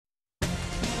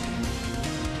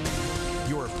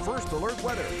your first alert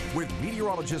weather with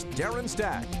meteorologist Darren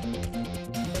Stack.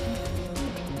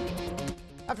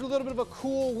 After a little bit of a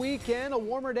cool weekend, a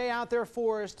warmer day out there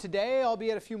for us today,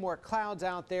 albeit a few more clouds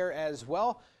out there as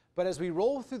well. But as we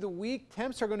roll through the week,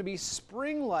 temps are going to be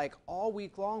spring-like all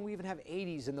week long. We even have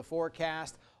 80s in the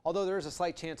forecast, although there is a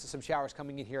slight chance of some showers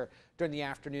coming in here during the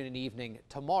afternoon and evening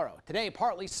tomorrow. Today,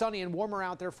 partly sunny and warmer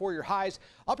out there for your highs.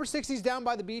 Upper 60s down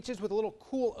by the beaches with a little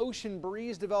cool ocean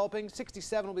breeze developing.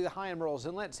 67 will be the high in Myrtle's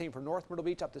Inlet. Same for North Myrtle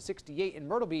Beach, up to 68 in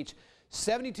Myrtle Beach.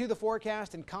 72 the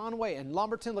forecast in Conway and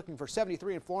Lumberton, looking for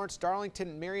 73 in Florence,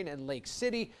 Darlington, Marion, and Lake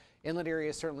City. Inland area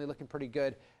is certainly looking pretty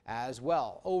good as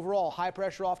well. Overall, high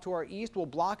pressure off to our east will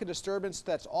block a disturbance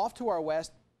that's off to our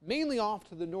west, mainly off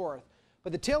to the north.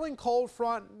 But the tailing cold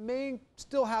front may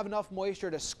still have enough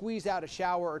moisture to squeeze out a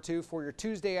shower or two for your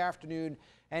Tuesday afternoon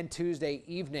and Tuesday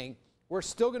evening. We're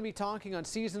still going to be talking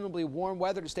unseasonably warm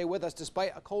weather to stay with us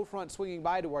despite a cold front swinging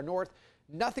by to our north.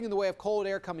 Nothing in the way of cold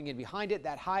air coming in behind it.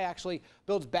 That high actually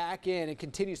builds back in and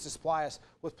continues to supply us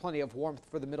with plenty of warmth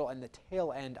for the middle and the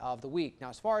tail end of the week. Now,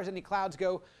 as far as any clouds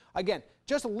go, again,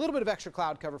 just a little bit of extra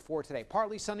cloud cover for today.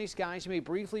 Partly sunny skies. You may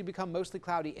briefly become mostly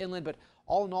cloudy inland, but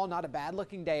all in all, not a bad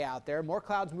looking day out there. More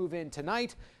clouds move in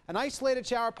tonight. An isolated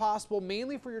shower possible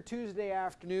mainly for your Tuesday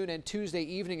afternoon and Tuesday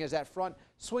evening as that front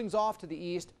swings off to the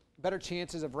east. Better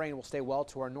chances of rain will stay well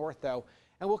to our north, though.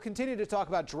 And we'll continue to talk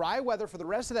about dry weather for the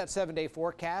rest of that 7-day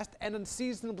forecast and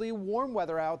unseasonably warm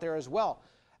weather out there as well.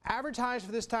 Average highs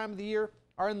for this time of the year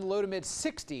are in the low to mid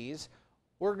 60s.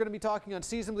 We're going to be talking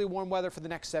unseasonably warm weather for the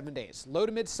next 7 days. Low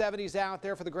to mid 70s out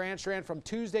there for the Grand Strand from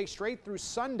Tuesday straight through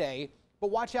Sunday. But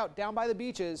watch out down by the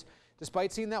beaches.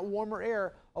 Despite seeing that warmer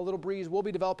air, a little breeze will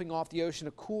be developing off the ocean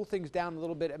to cool things down a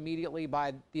little bit immediately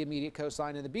by the immediate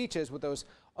coastline and the beaches, with those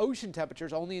ocean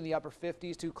temperatures only in the upper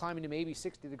 50s to climbing to maybe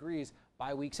 60 degrees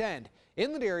by week's end.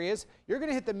 Inland areas, you're going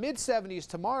to hit the mid 70s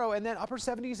tomorrow and then upper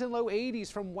 70s and low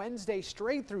 80s from Wednesday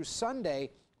straight through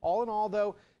Sunday. All in all,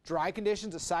 though, dry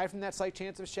conditions aside from that slight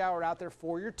chance of shower out there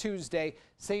for your Tuesday.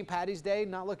 St. Patty's Day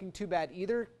not looking too bad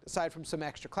either, aside from some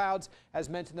extra clouds. As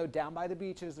mentioned, though, down by the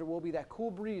beaches, there will be that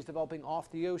cool breeze developing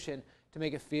off the ocean to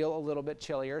make it feel a little bit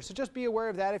chillier. So just be aware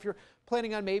of that if you're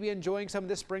planning on maybe enjoying some of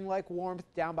this spring-like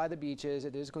warmth down by the beaches.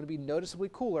 It is going to be noticeably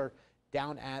cooler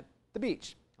down at the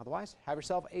beach. Otherwise, have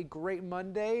yourself a great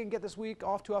Monday and get this week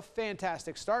off to a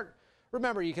fantastic start.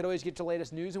 Remember, you can always get your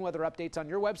latest news and weather updates on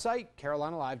your website,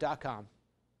 carolinalive.com.